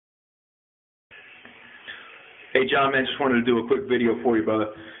Hey, John, man, just wanted to do a quick video for you, brother,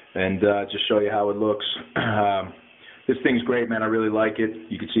 and just show you how it looks. This thing's great, man. I really like it.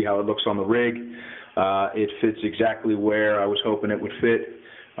 You can see how it looks on the rig. It fits exactly where I was hoping it would fit.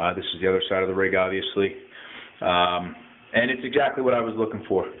 This is the other side of the rig, obviously. And it's exactly what I was looking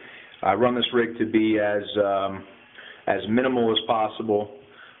for. I run this rig to be as minimal as possible,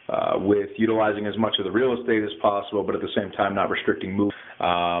 with utilizing as much of the real estate as possible, but at the same time not restricting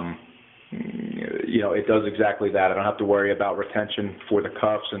movement. It does exactly that. I don't have to worry about retention for the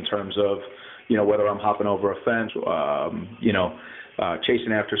cuffs in terms of, whether I'm hopping over a fence,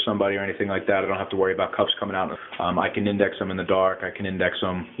 chasing after somebody or anything like that. I don't have to worry about cuffs coming out. I can index them in the dark. I can index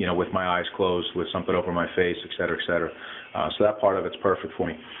them, with my eyes closed, with something over my face, et cetera, et cetera. So that part of it's perfect for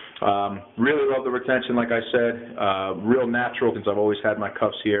me. Really love the retention, like I said. Real natural, since I've always had my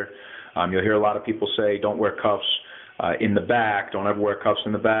cuffs here. You'll hear a lot of people say, don't wear cuffs in the back, don't ever wear cuffs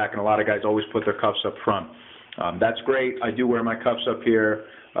in the back, and a lot of guys always put their cuffs up front. That's great. I do wear my cuffs up here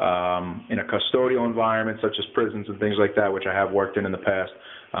in a custodial environment, such as prisons and things like that, which I have worked in the past.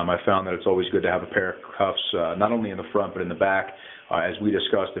 I found that it's always good to have a pair of cuffs, not only in the front but in the back. As we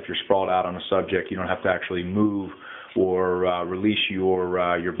discussed, if you're sprawled out on a subject, you don't have to actually move or release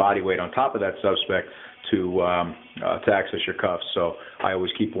your body weight on top of that suspect to access your cuffs. So I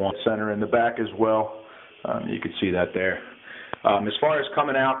always keep one center in the back as well. You can see that there. As far as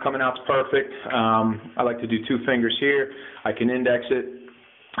coming out's perfect. I like to do two fingers here. I can index it,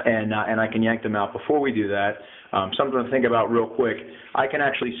 and I can yank them out. Before we do that, something to think about real quick. I can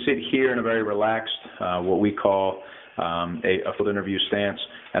actually sit here in a very relaxed, what we call a field interview stance,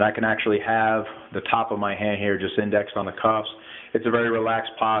 and I can actually have the top of my hand here just indexed on the cuffs. It's a very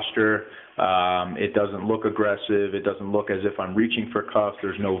relaxed posture. It doesn't look aggressive. It doesn't look as if I'm reaching for cuffs.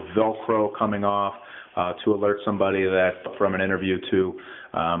 There's no Velcro coming off to alert somebody that from an interview to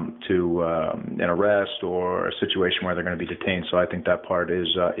an arrest or a situation where they're going to be detained. So I think that part is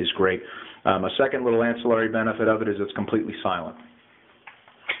great. A second little ancillary benefit of it is it's completely silent.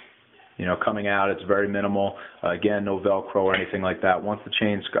 Coming out, it's very minimal. Again, no Velcro or anything like that. Once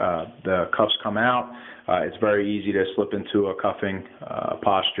the cuffs come out, it's very easy to slip into a cuffing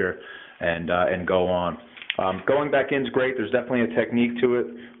posture and go on. Going back in is great. There's definitely a technique to it,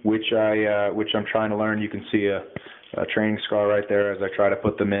 which I'm trying to learn. You can see a training scar right there as I try to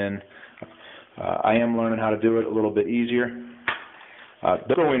put them in. I am learning how to do it a little bit easier.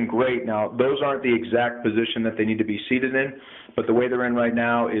 They go in great. Now, those aren't the exact position that they need to be seated in, but the way they're in right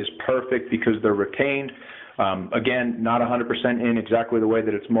now is perfect because they're retained. Again, not 100% in exactly the way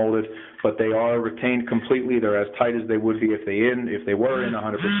that it's molded, but they are retained completely. They're as tight as they would be if they were in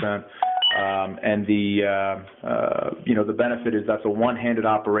 100%. And the benefit is that's a one-handed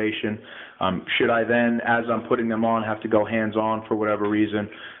operation. Should I then, as I'm putting them on, have to go hands-on for whatever reason,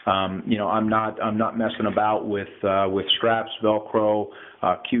 I'm not messing about with straps, Velcro,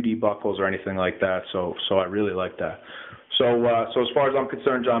 QD buckles, or anything like that. So I really like that. So as far as I'm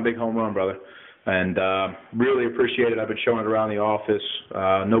concerned, John, big home run, brother. And really appreciate it. I've been showing it around the office.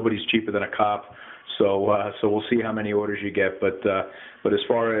 Nobody's cheaper than a cop. So we'll see how many orders you get. But as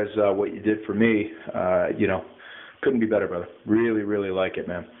far as what you did for me, couldn't be better, brother. Really, really like it,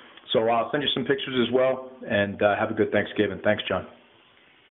 man. So I'll send you some pictures as well, and have a good Thanksgiving. Thanks, John.